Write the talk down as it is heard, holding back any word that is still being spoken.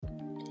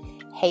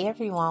Hey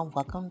everyone,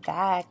 welcome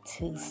back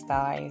to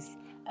Stars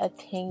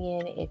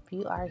Opinion. If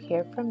you are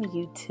here from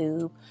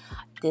YouTube,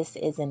 this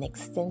is an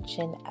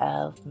extension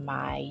of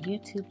my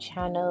YouTube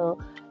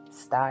channel,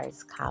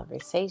 Stars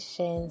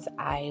Conversations.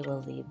 I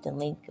will leave the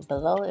link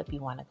below if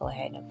you want to go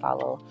ahead and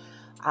follow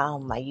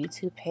my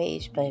YouTube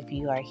page. But if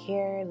you are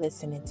here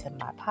listening to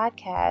my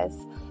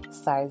podcast,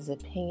 Stars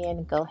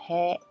Opinion, go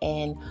ahead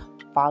and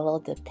follow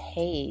the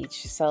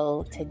page.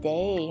 So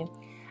today,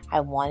 I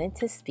wanted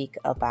to speak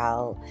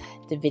about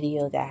the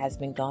video that has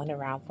been going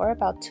around for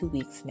about 2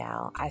 weeks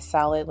now. I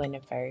saw it when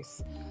it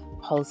first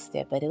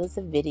posted, but it was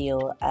a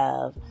video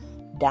of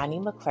Donnie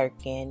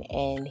McClurkin,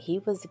 and he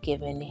was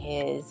giving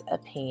his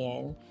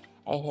opinion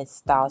and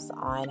his thoughts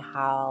on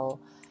how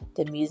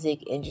the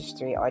music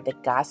industry, or the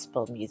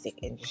gospel music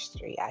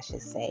industry, I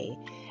should say,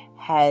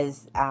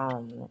 has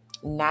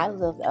not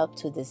lived up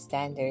to the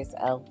standards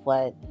of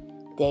what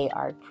they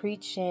are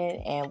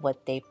preaching and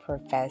what they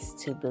profess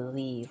to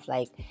believe.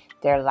 Like,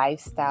 their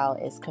lifestyle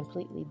is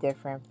completely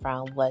different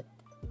from what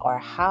or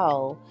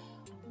how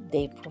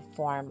they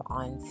perform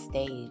on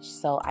stage.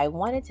 So I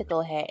wanted to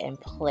go ahead and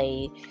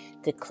play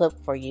the clip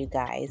for you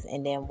guys,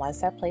 and then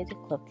once I play the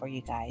clip for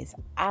you guys,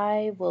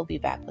 I will be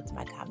back with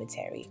my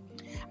commentary.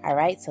 All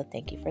right, so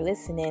thank you for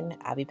listening.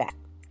 I'll be back.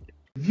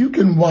 You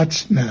can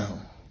watch now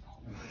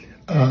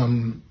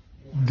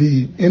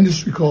the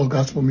industry called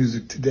gospel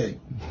music today.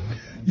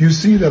 You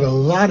see that a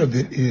lot of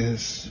it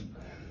is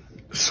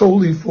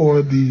solely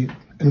for the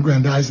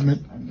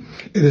aggrandizement.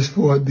 It is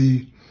for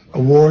the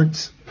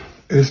awards.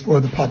 It is for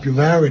the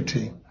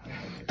popularity.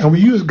 And we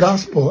use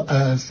gospel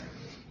as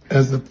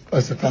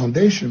the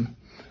foundation,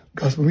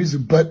 gospel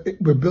music, but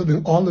we're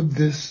building all of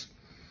this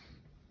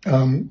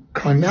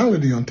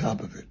carnality on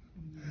top of it.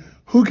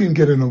 Who can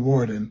get an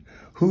award, and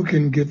who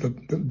can get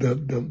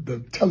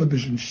the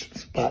television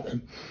spot,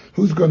 and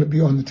who's going to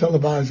be on the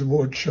televised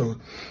award show,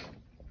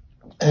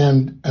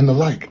 and the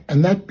like.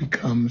 And that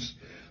becomes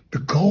the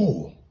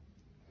goal.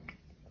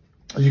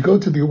 You go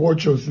to the award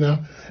shows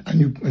now, and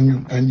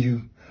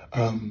you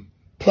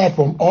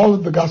platform all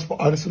of the gospel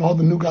artists and all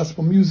the new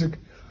gospel music,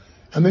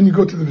 and then you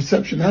go to the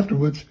reception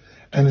afterwards,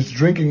 and it's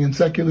drinking and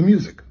secular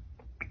music.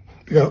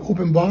 They got an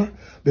open bar.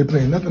 They're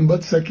playing nothing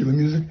but secular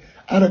music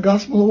at a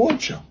gospel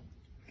award show.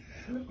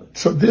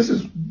 So this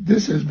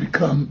has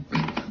become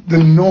the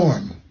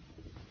norm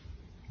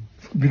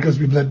because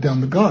we've let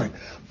down the guard.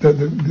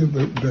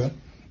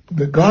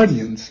 The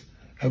guardians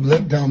have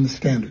let down the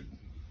standard.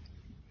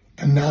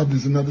 And now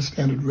there's another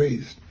standard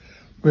raised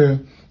where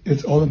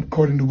it's all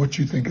according to what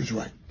you think is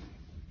right.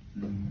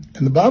 And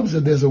the Bible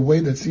said there's a way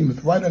that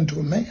seemeth right unto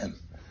a man,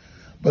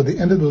 but the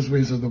end of those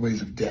ways are the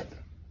ways of death.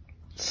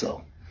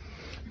 So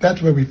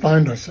that's where we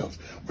find ourselves.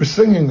 We're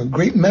singing a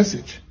great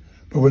message,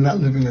 but we're not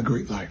living a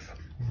great life.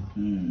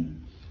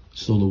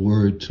 So the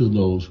word to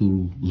those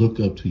who look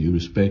up to you,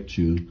 respect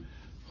you,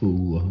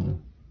 who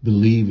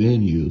believe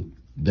in you,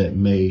 that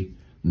may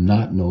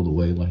not know the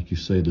way, like you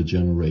say, the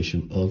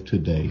generation of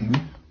today,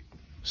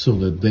 so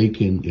that they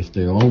can, if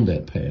they're on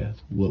that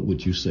path, what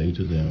would you say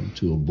to them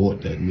to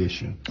abort that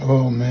mission?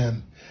 Oh,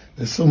 man,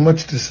 there's so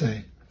much to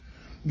say,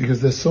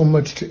 because there's so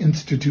much to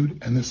institute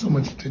and there's so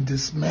much to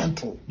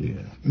dismantle.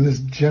 Yeah. And this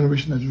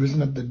generation has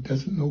risen up that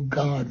doesn't know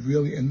God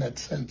really in that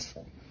sense.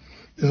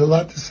 There's a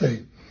lot to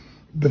say.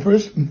 The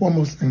first and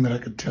foremost thing that I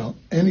could tell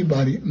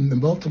anybody in the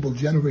multiple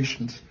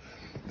generations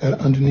that are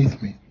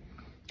underneath me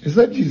is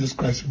let Jesus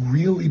Christ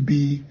really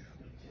be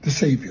the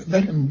Savior.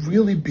 Let him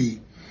really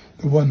be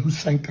the one who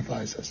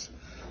sanctifies us.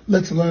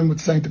 Let's learn what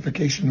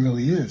sanctification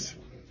really is.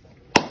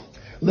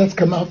 Let's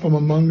come out from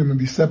among them and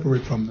be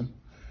separate from them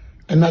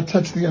and not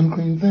touch the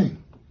unclean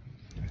thing.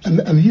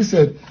 And he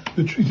said,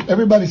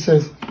 everybody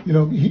says,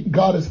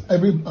 God is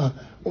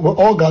we're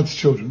all God's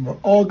children. We're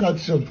all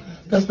God's children.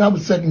 That's not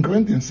what 2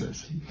 Corinthians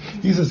says.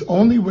 He says,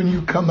 only when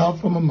you come out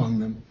from among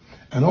them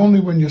and only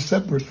when you're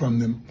separate from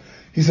them,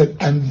 he said,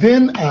 and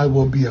then I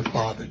will be a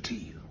father to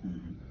you.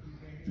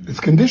 It's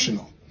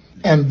conditional.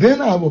 And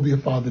then I will be a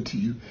father to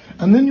you.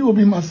 And then you will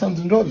be my sons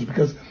and daughters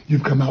because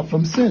you've come out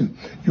from sin.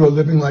 You are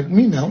living like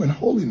me now in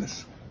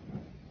holiness.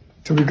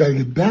 So we've got to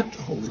get back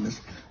to holiness.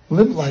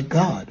 Live like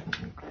God.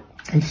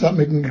 And stop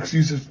making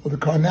excuses for the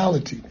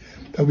carnality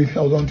that we've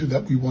held on to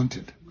that we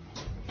wanted.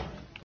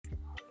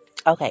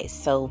 Okay,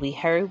 so we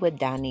heard what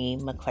Donnie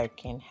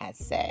McClurkin has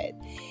said.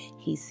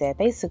 He said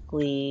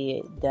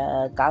basically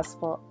the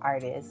gospel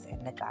artists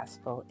and the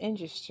gospel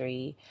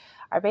industry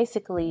are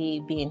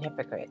basically being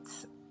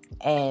hypocrites.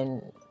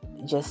 And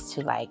just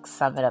to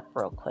sum it up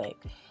real quick,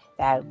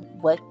 that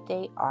what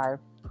they are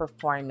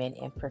performing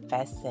and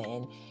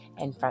professing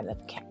in front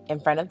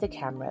of the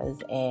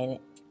cameras and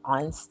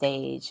on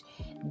stage,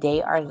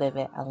 they are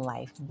living a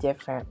life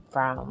different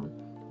from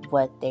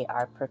what they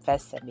are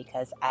professing,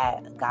 because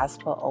at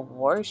gospel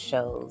award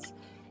shows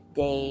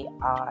they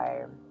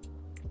are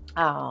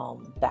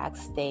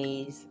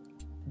backstage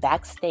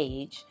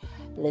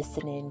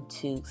listening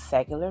to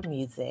secular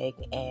music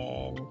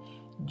and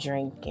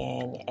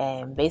drinking,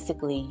 and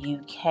basically you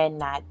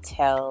cannot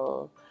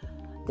tell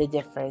the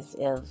difference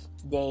if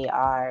they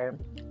are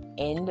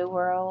in the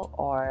world,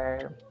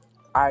 or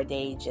are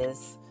they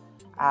just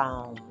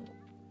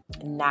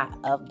not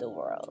of the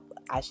world,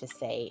 I should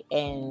say.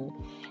 And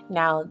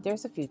now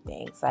there's a few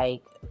things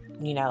like,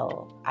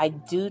 I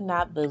do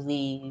not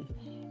believe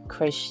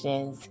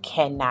Christians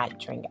cannot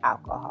drink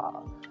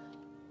alcohol.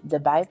 The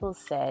Bible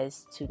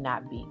says to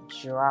not be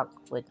drunk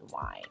with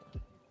wine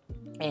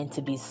and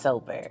to be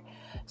sober.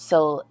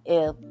 So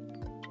if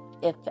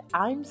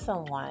I'm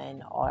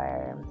someone,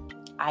 or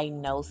I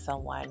know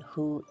someone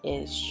who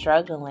is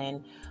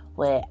struggling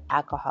with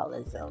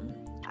alcoholism,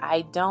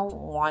 I don't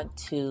want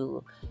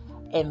to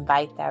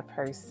invite that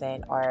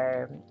person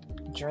or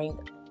drink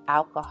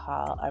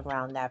alcohol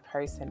around that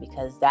person,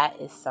 because that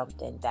is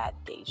something that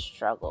they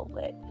struggle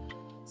with.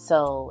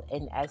 So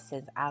in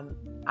essence, I'm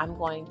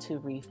going to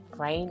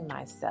refrain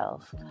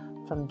myself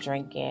from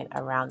drinking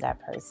around that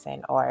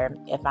person. Or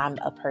if I'm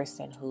a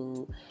person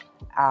who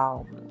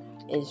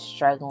is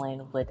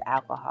struggling with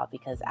alcohol,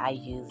 because I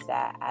use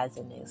that as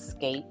an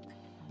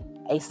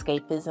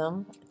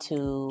escapism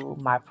to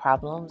my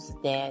problems,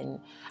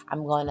 then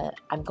I'm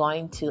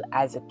going to,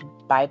 as a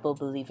Bible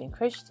believing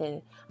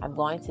Christian, I'm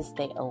going to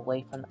stay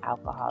away from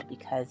alcohol,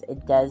 because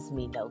it does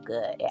me no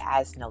good. It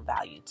adds no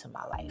value to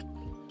my life.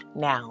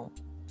 Now,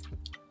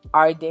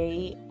 are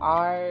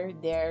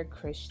there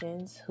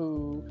Christians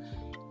who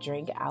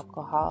drink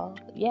alcohol?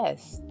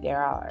 Yes,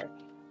 there are.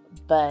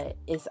 But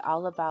it's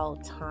all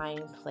about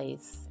time,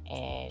 place,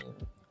 and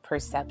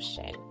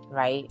perception,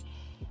 right?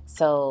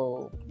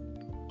 So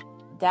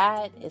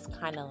that is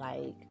kind of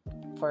like,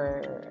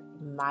 for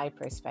my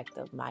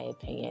perspective, my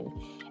opinion,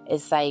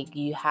 it's like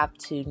you have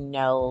to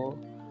know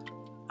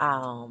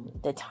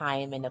the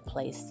time and the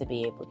place to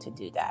be able to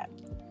do that.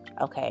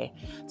 Okay,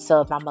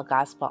 so if I'm a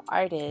gospel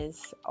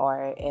artist,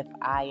 or if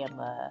I am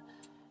a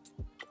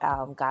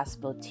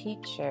gospel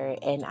teacher,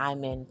 and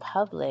I'm in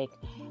public,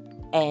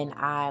 and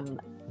I'm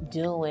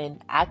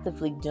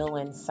actively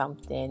doing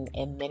something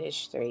in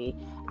ministry,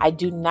 I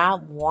do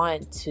not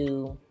want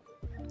to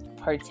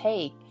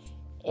partake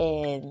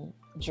in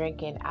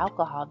drinking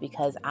alcohol,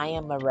 because I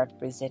am a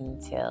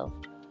representative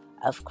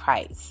of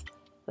Christ.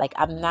 Like,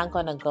 I'm not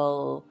going to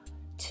go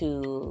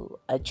to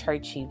a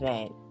church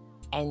event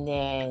and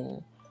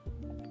then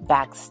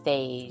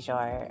backstage,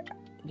 or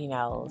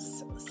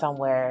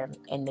somewhere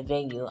in the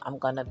venue, I'm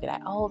going to be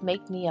like, oh,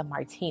 make me a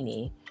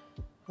martini.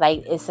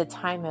 Like, it's a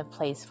time and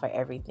place for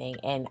everything,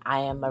 and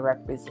I am a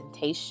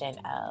representation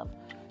of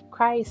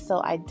Christ,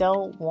 so I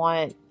don't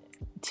want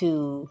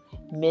to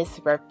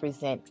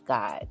misrepresent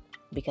God,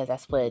 because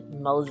that's what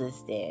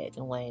Moses did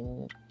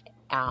when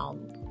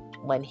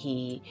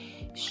he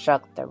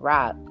struck the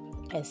rock.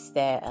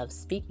 Instead of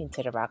speaking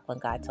to the rock when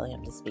God told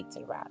him to speak to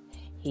the rock,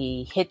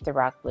 he hit the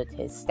rock with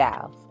his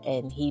staff,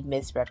 and he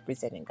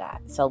misrepresented God.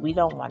 So we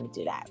don't want to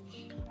do that.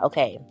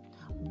 Okay,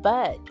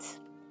 but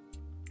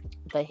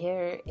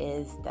here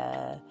is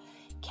the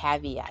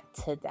caveat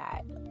to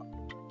that.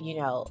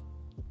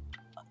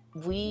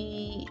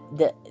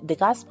 The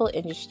gospel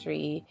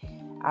industry,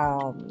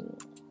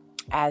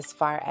 as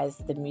far as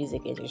the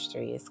music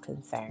industry is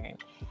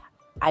concerned,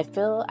 I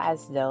feel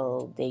as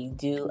though they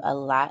do a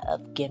lot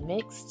of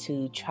gimmicks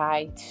to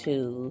try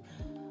to,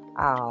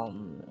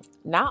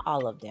 not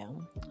all of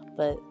them,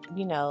 but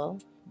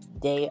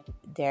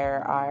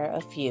there are a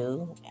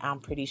few. I'm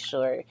pretty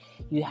sure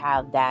you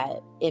have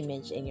that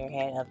image in your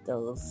head of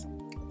those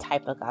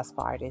type of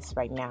gospel artists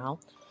right now.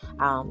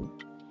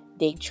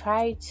 They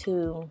try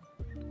to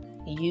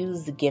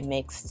use the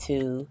gimmicks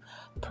to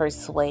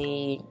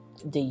persuade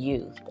the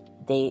youth.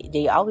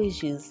 They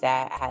always use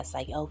that as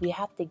like, oh, we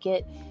have to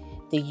get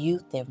the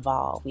youth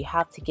involved. We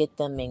have to get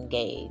them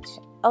engaged.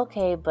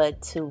 Okay,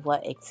 but to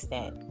what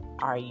extent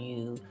are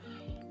you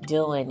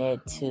doing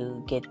it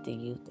to get the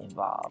youth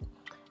involved?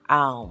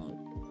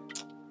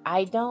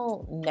 I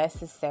don't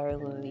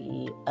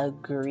necessarily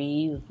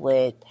agree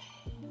with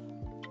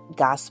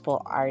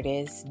gospel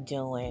artists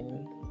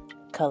doing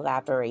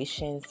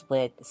collaborations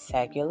with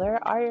secular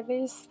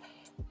artists,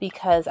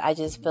 because I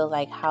just feel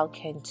like, how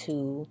can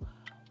two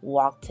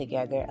walk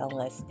together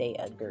unless they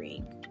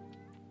agree?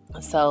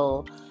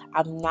 So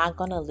I'm not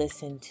going to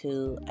listen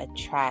to a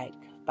track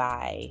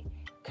by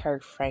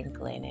Kirk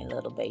Franklin and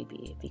Lil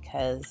Baby,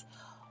 because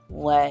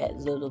what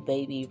Lil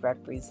Baby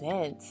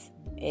represents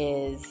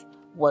is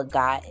what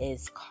God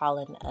is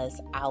calling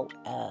us out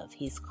of.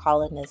 He's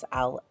calling us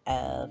out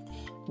of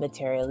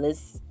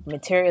materialism.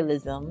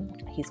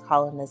 He's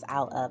calling us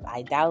out of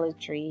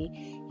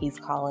idolatry. He's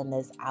calling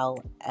us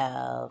out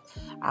of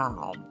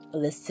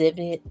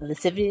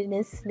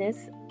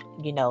lasciviousness,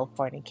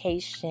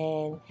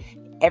 fornication.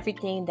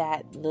 Everything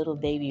that Lil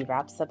Baby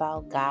raps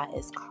about, God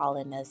is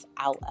calling us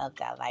out of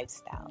that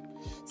lifestyle.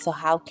 So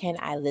how can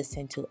I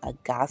listen to a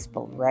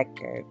gospel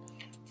record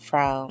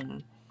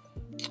from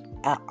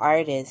an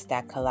artist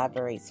that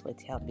collaborates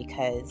with him,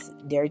 because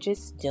they're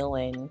just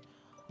doing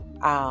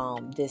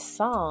this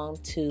song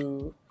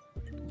to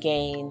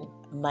gain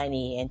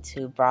money and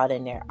to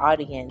broaden their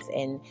audience?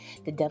 And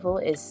the devil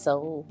is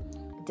so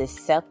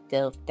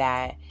deceptive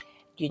that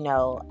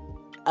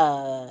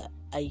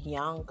a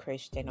young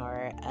Christian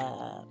or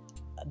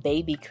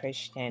baby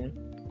Christian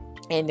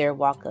in their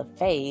walk of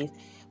faith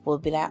will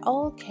be like,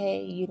 oh,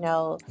 okay,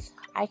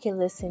 I can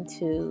listen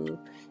to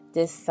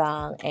this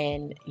song,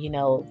 and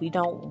we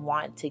don't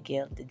want to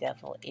give the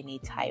devil any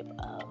type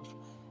of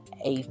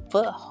a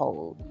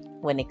foothold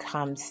when it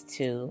comes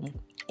to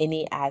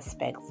any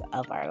aspects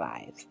of our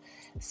lives.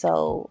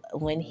 So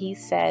when he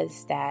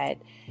says that,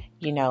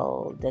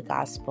 the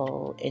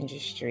gospel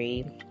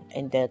industry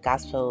and the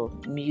gospel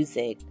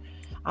music,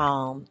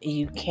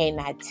 you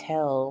cannot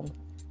tell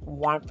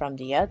one from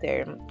the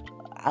other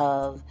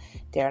of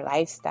their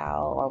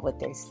lifestyle or what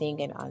they're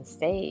singing on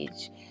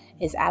stage,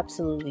 is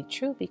absolutely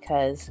true,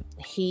 because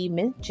he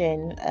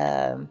mentioned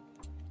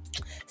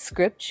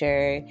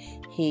scripture.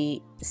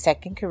 He 2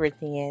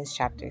 Corinthians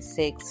chapter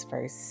 6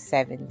 verse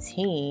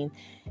 17,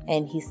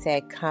 and he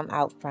said, come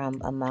out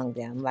from among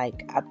them.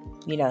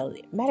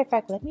 Matter of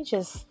fact, let me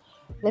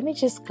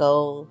just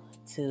go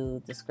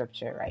to the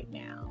scripture right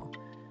now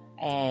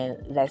and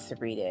let's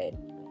read it.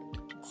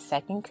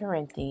 2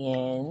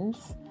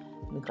 Corinthians,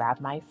 let me grab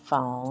my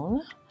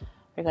phone.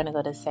 We're going to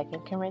go to 2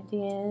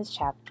 Corinthians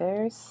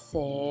chapter 6,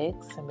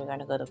 and we're going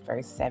to go to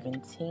verse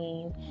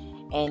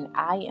 17. And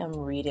I am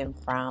reading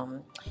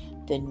from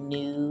the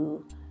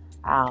new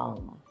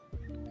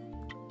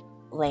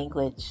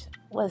language.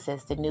 What is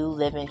this? The New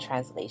Living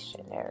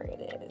Translation. There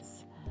it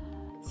is.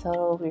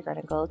 So we're going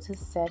to go to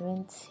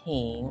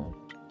 17.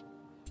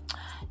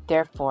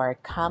 Therefore,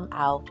 come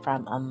out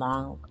from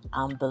among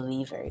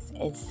unbelievers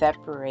and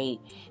separate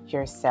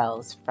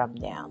yourselves from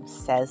them,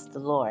 says the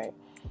Lord.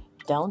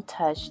 Don't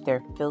touch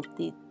their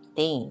filthy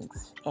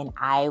things, and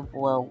I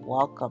will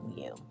welcome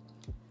you.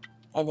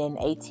 And then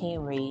 18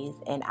 reads,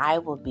 and I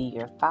will be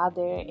your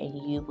father,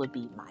 and you will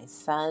be my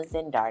sons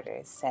and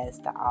daughters,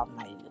 says the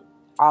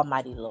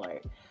Almighty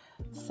Lord.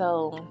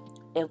 So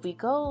if we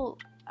go,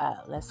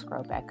 let's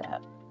scroll back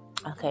up.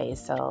 Okay,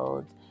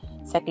 so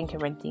 2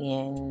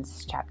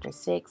 Corinthians chapter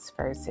 6,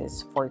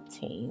 verses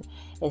 14.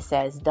 It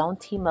says, don't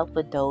team up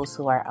with those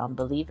who are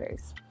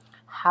unbelievers.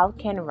 How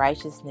can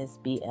righteousness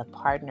be a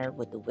partner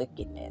with the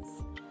wickedness?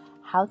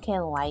 How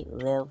can light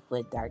live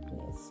with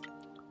darkness?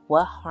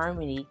 What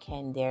harmony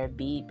can there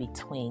be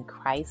between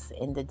Christ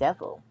and the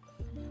devil?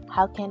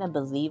 How can a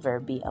believer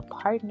be a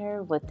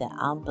partner with the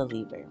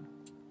unbeliever?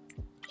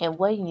 And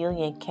what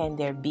union can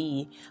there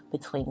be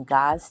between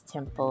God's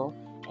temple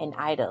and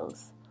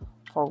idols?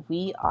 For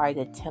we are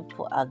the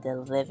temple of the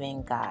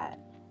living God,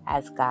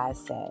 as God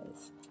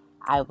says,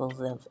 I will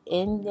live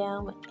in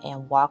them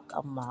and walk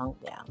among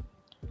them.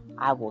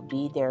 I will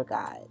be their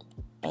God,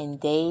 and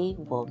they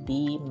will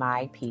be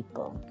my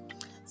people.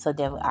 So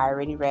then I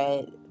already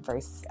read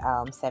verse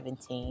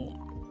 17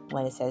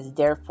 when it says,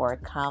 therefore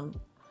come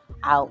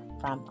out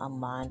from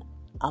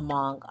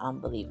among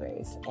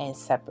unbelievers and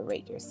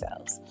separate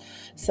yourselves.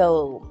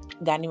 So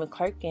Donnie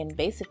McClurkin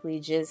basically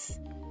just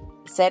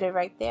said it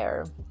right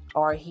there,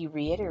 or he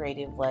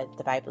reiterated what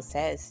the Bible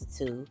says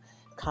to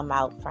come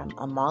out from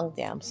among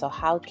them. So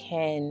how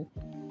can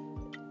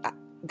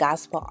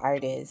gospel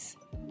artists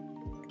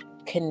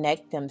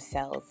connect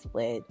themselves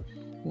with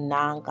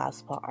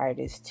non-gospel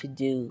artists to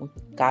do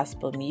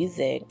gospel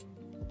music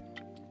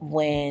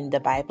when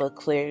the Bible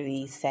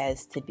clearly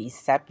says to be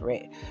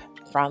separate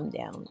from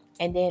them?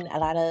 And then a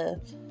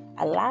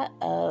lot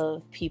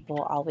of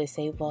people always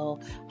say,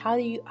 well, how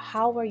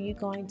are you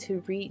going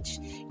to reach,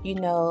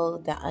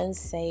 the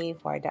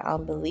unsaved or the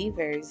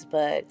unbelievers?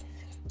 But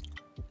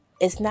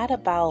it's not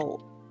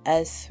about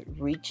us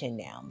reaching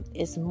them.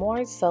 It's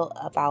more so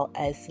about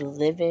us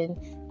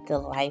living the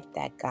life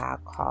that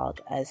God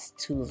called us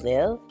to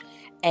live.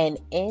 And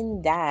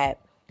in that,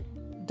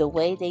 the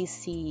way they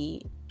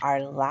see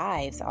our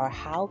lives or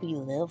how we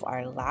live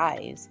our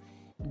lives,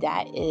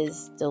 that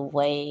is the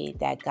way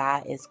that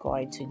God is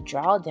going to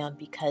draw them,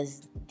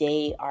 because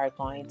they are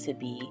going to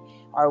be,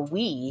 or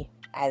we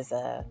as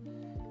a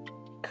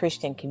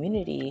Christian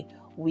community,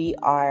 we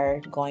are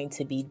going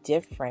to be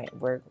different.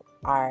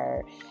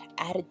 Our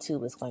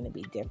attitude is going to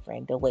be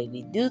different. The way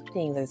we do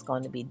things is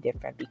going to be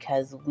different,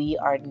 because we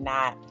are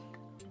not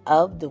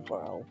of the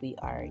world. We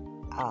are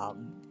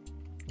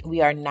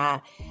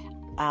not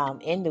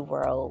in the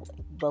world,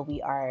 but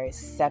we are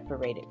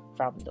separated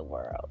from the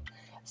world.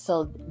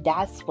 So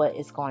that's what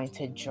is going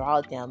to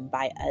draw them,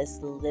 by us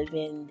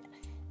living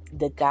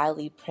the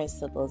godly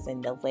principles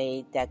in the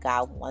way that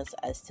God wants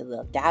us to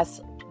live.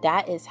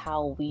 That is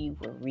how we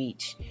will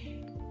reach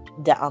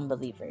the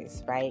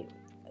unbelievers, right?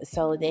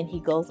 So then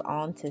he goes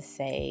on to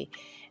say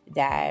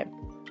that,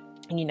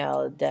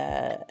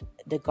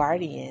 the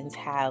guardians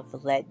have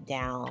let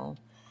down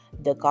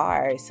the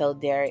guard. So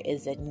there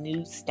is a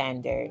new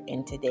standard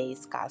in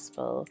today's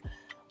gospel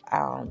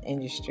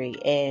industry.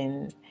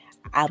 And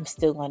I'm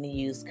still going to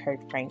use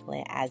Kirk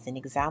Franklin as an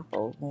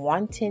example.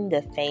 Wanting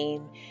the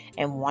fame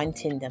and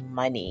wanting the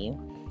money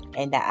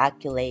and the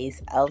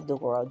accolades of the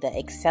world, the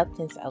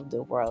acceptance of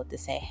the world, to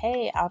say,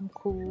 hey, I'm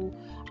cool,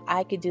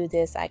 I could do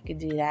this, I could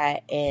do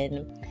that.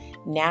 And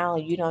now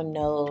you don't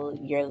know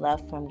your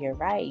left from your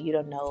right. You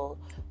don't know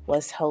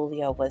what's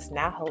holy or what's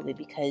not holy,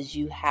 because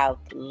you have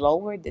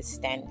lowered the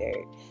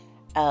standard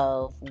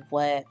of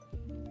what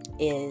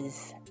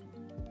is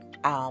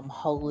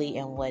holy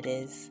and what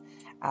is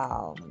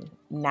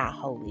not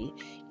holy.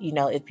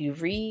 If you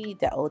read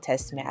the Old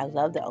Testament, I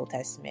love the Old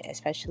Testament,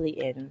 especially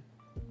in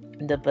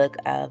the book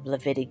of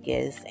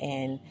Leviticus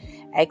and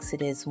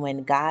Exodus,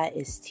 when God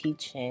is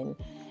teaching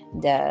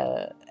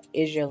the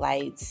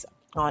Israelites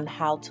on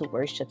how to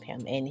worship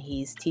him, and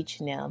he's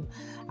teaching them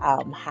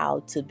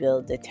how to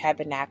build the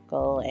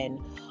tabernacle and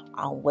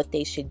what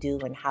they should do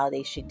and how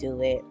they should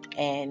do it.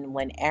 And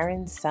when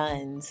Aaron's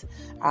sons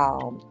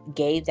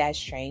gave that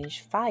strange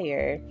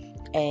fire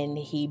and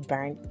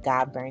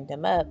God burned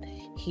them up,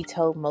 he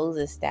told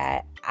Moses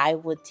that I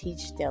would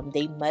teach them.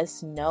 They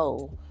must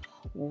know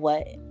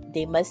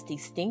they must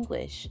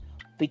distinguish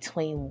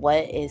between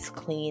what is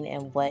clean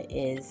and what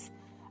is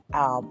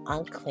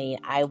unclean.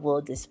 I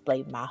will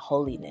display my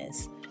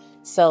holiness.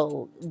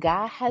 So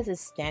God has a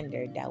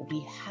standard that we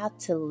have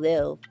to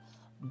live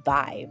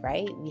by,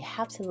 right? We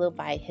have to live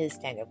by his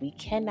standard. We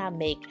cannot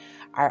make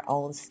our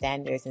own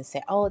standards and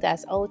say, oh,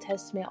 that's Old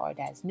Testament or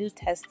that's New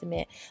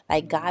Testament.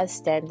 Like, God's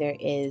standard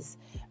is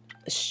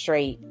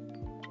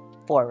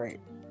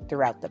straightforward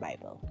throughout the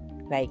Bible.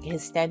 Like,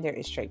 his standard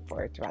is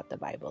straightforward throughout the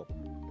Bible.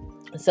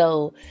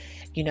 So,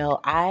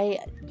 I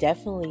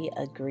definitely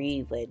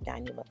agree with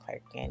Donnie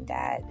McClurkin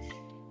that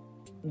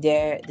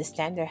the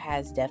standard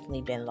has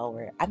definitely been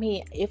lower. I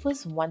mean, it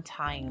was one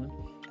time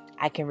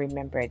I can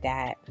remember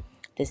that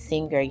the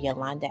singer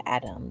Yolanda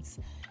Adams,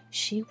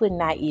 she would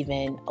not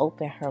even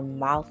open her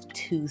mouth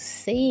to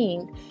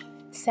sing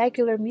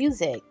secular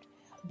music.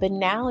 But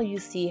now you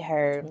see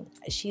her,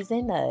 she's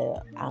in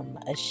a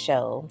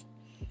show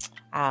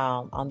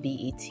on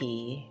BET.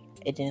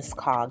 It is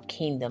called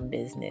Kingdom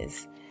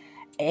Business.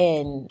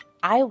 And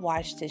I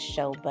watched this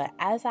show, but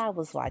as I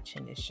was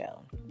watching the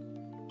show,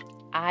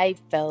 I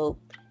felt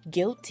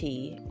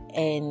guilty.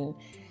 And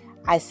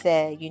I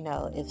said,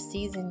 if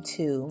season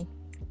 2,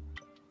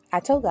 I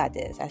told God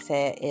this. I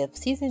said, if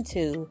season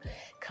 2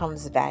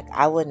 comes back,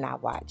 I would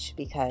not watch,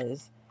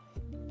 because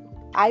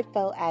I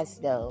felt as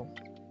though,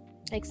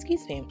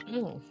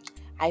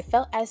 I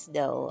felt as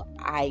though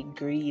I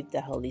grieved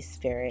the Holy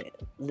Spirit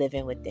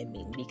living within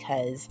me,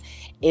 because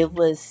it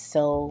was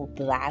so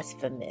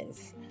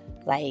blasphemous.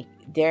 Like,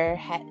 there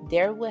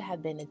would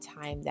have been a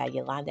time that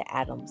Yolanda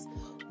Adams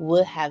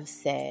would have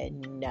said,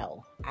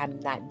 no, I'm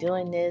not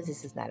doing this.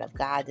 This is not of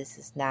God. This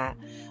is not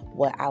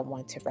what I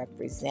want to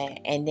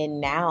represent. And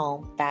then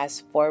now,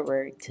 fast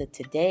forward to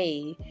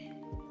today,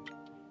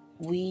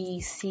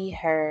 we see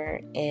her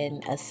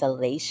in a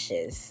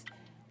salacious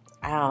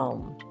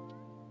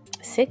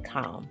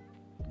sitcom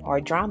or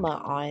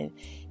drama on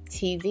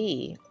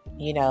TV.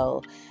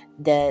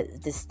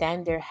 The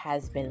standard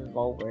has been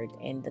lowered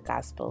in the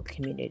gospel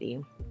community.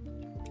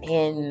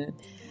 And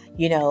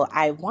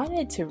I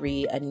wanted to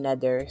read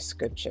another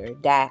scripture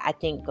that I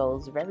think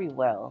goes very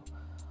well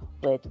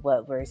with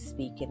what we're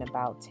speaking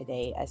about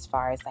today, as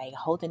far as like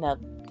holding up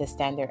the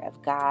standard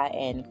of God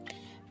and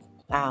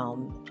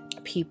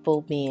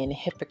people being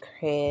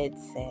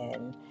hypocrites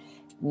and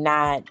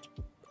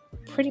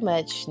pretty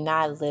much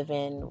not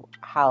living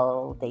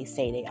how they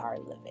say they are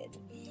living.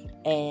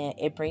 And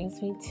it brings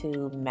me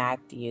to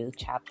Matthew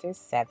chapter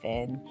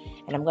 7,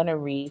 and I'm going to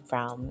read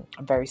from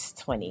verse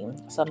 20.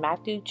 So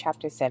Matthew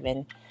chapter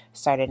 7,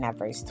 starting at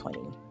verse 20.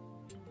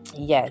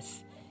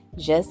 Yes,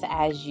 just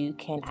as you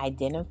can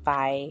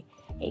identify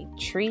a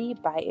tree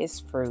by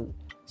its fruit,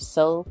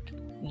 so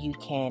you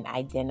can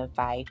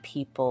identify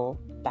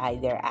people by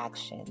their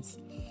actions.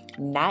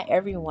 Not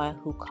everyone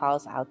who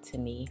calls out to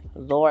me,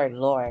 Lord,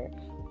 Lord,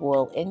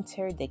 will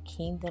enter the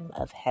kingdom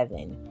of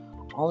heaven.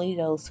 Only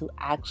those who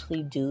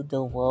actually do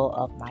the will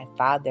of my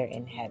Father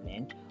in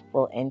heaven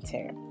will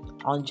enter.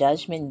 On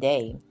Judgment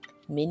Day,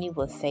 many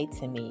will say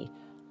to me,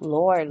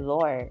 Lord,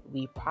 Lord,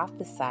 we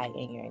prophesied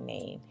in your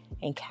name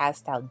and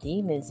cast out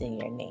demons in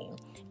your name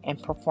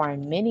and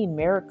performed many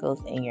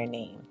miracles in your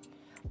name.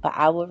 But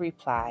I will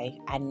reply,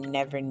 I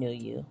never knew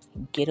you.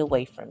 Get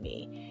away from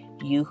me,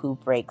 you who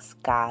breaks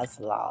God's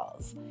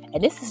laws.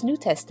 And this is New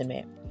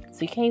Testament.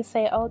 So you can't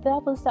say, oh,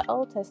 that was the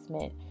Old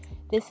Testament.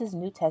 This is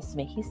New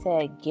Testament. He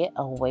said, get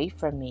away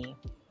from me,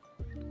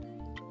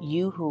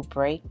 you who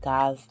break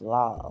God's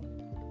law.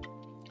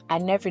 I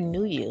never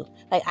knew you.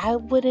 Like, I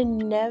would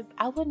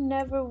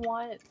never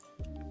want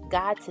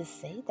God to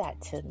say that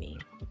to me.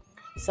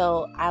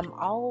 So I'm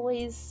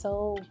always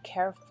so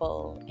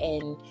careful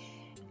and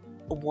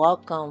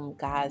welcome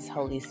God's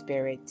Holy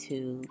Spirit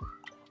to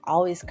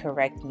always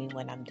correct me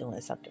when I'm doing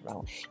something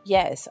wrong.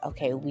 Yes,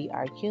 okay, we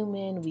are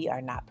human. We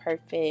are not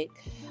perfect.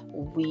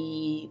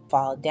 We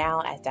fall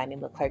down, as Donnie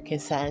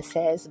McClurkin's son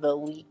says, but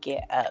we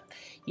get up,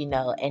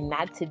 and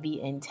not to be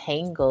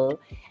entangled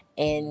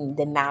in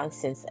the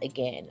nonsense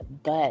again.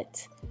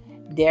 But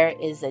there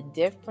is a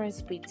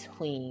difference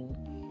between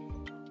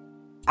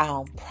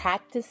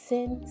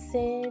practicing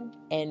sin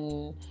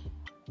and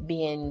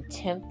being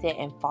tempted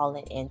and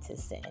falling into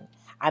sin.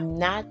 I'm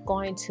not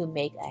going to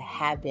make a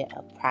habit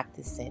of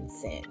practicing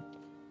sin.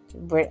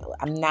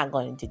 I'm not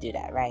going to do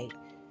that, right?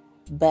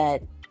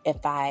 But if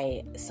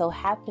I so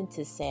happen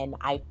to sin,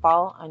 I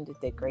fall under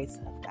the grace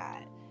of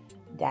God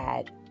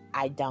that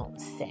I don't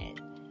sin.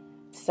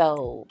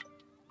 So,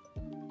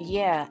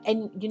 yeah.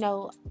 And,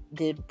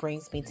 that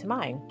brings me to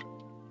mind.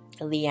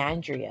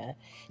 Leandria,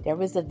 there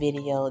was a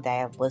video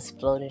that was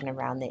floating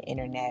around the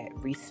internet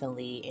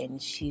recently,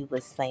 and she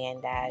was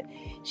saying that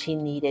she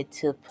needed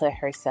to put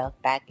herself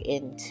back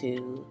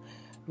into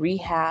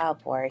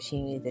rehab, or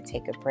she needed to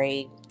take a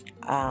break,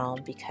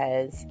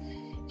 because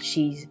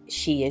she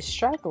is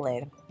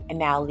struggling. And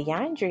now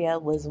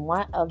Leandria was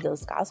one of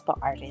those gospel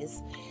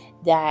artists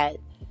that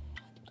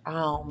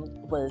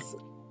was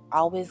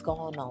always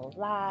going on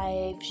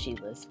live. She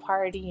was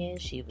partying,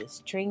 she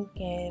was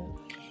drinking,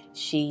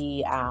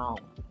 she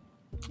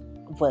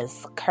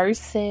was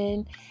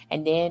cursing.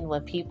 And then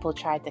when people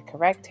tried to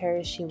correct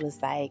her, she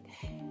was like,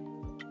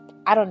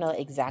 I don't know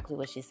exactly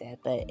what she said,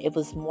 but it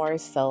was more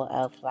so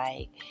of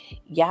like,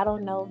 y'all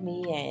don't know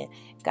me and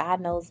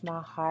God knows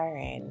my heart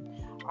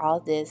and all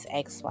this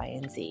X, Y,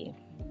 and Z.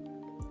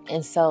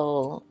 And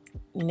so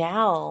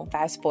now,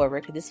 fast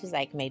forward, because this was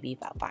like maybe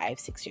about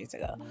 5-6 years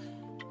ago,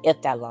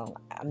 if that long,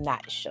 I'm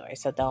not sure,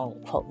 so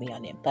don't quote me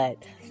on it.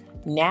 But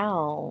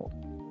now,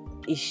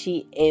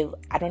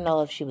 I don't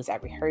know if she was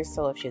at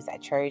rehearsal, if she was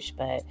at church,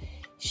 but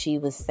she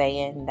was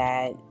saying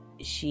that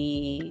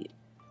she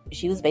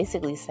was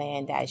basically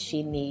saying that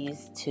she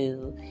needs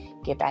to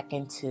get back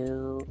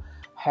into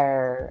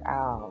her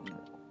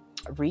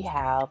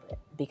rehab,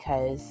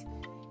 because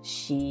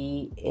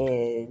she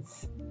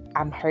is,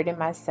 I'm hurting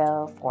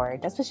myself, or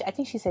that's what I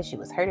think she said, she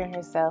was hurting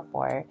herself,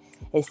 or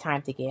it's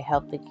time to get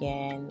help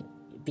again,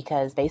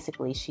 because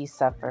basically she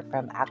suffered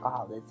from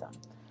alcoholism,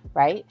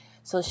 right?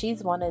 So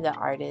she's one of the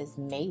artists,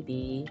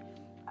 maybe,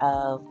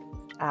 of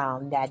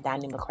that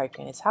Donnie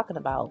McClurkin is talking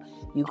about.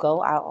 You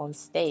go out on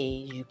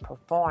stage, you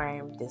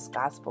perform this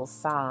gospel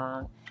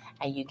song,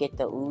 and you get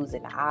the oohs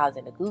and the ahs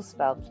and the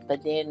goosebumps.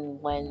 But then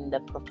when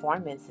the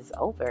performance is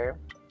over,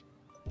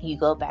 you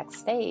go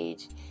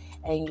backstage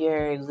and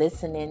you're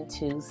listening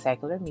to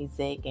secular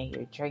music and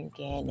you're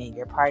drinking and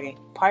you're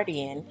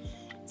partying.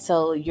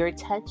 So you're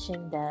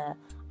touching the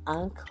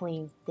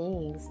unclean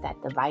things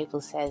that the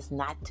Bible says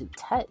not to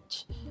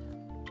touch.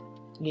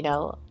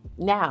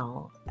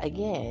 Now,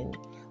 again,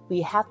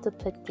 we have to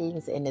put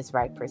things in its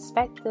right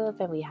perspective,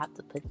 and we have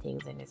to put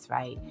things in its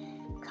right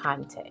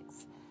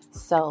context.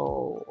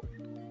 So,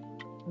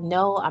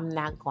 no, I'm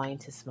not going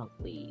to smoke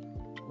weed.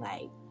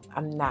 Like,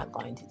 I'm not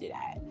going to do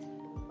that.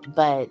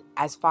 But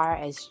as far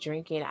as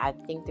drinking, I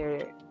think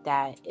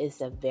that is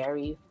a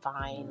very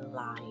fine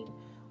line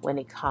when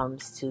it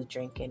comes to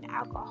drinking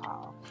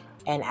alcohol.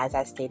 And as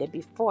I stated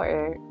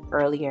before,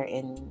 earlier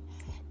in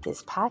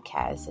this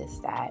podcast, is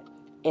that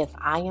if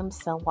I am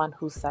someone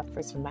who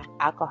suffers from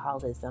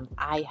alcoholism,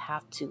 I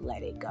have to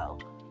let it go.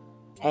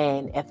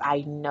 And if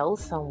I know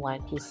someone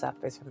who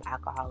suffers from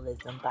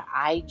alcoholism, but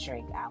I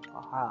drink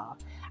alcohol,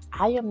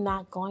 I am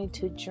not going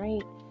to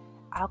drink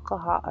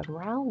alcohol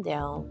around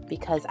them,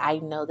 because I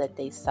know that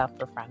they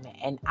suffer from it.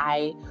 And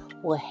I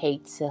will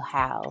hate to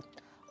have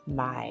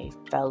my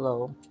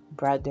fellow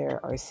brother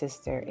or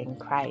sister in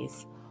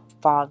Christ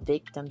fall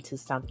victim to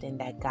something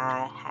that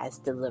God has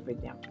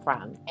delivered them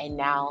from. And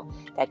now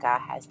that God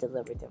has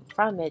delivered them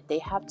from it, they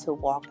have to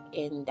walk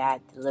in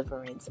that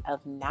deliverance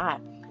of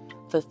not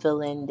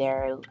fulfilling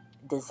their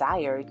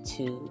desire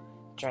to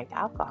drink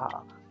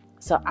alcohol.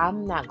 So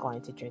I'm not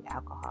going to drink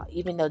alcohol,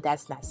 even though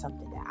that's not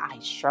something that I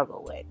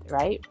struggle with,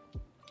 right?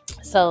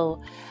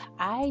 So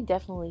I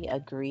definitely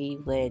agree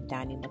with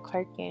Donnie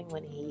McClurkin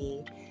when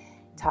he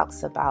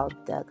talks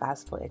about the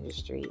gospel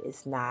industry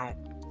is not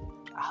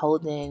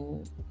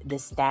holding the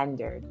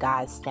standard,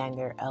 God's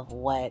standard of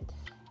what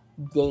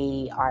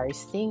they are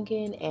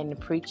singing and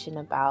preaching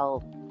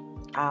about.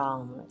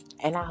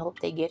 And I hope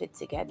they get it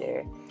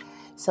together.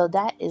 So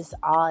that is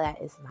all.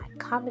 That is my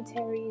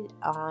commentary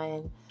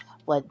on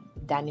what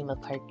Donnie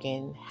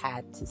McClurkin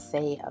had to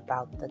say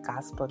about the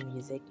gospel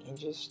music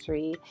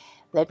industry.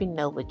 Let me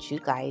know what you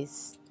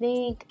guys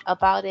think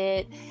about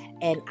it,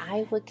 and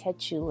I will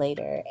catch you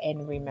later.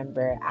 And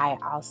remember, I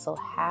also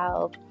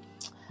have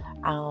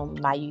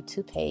my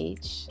YouTube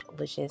page,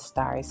 which is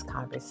Stars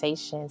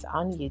Conversations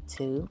on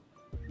YouTube.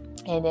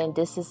 And then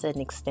this is an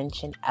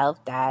extension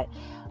of that,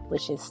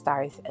 which is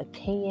Stars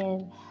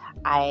Opinion.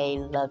 I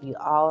love you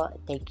all.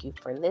 Thank you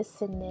for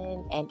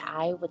listening. And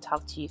I will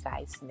talk to you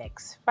guys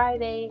next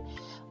Friday.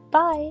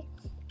 Bye.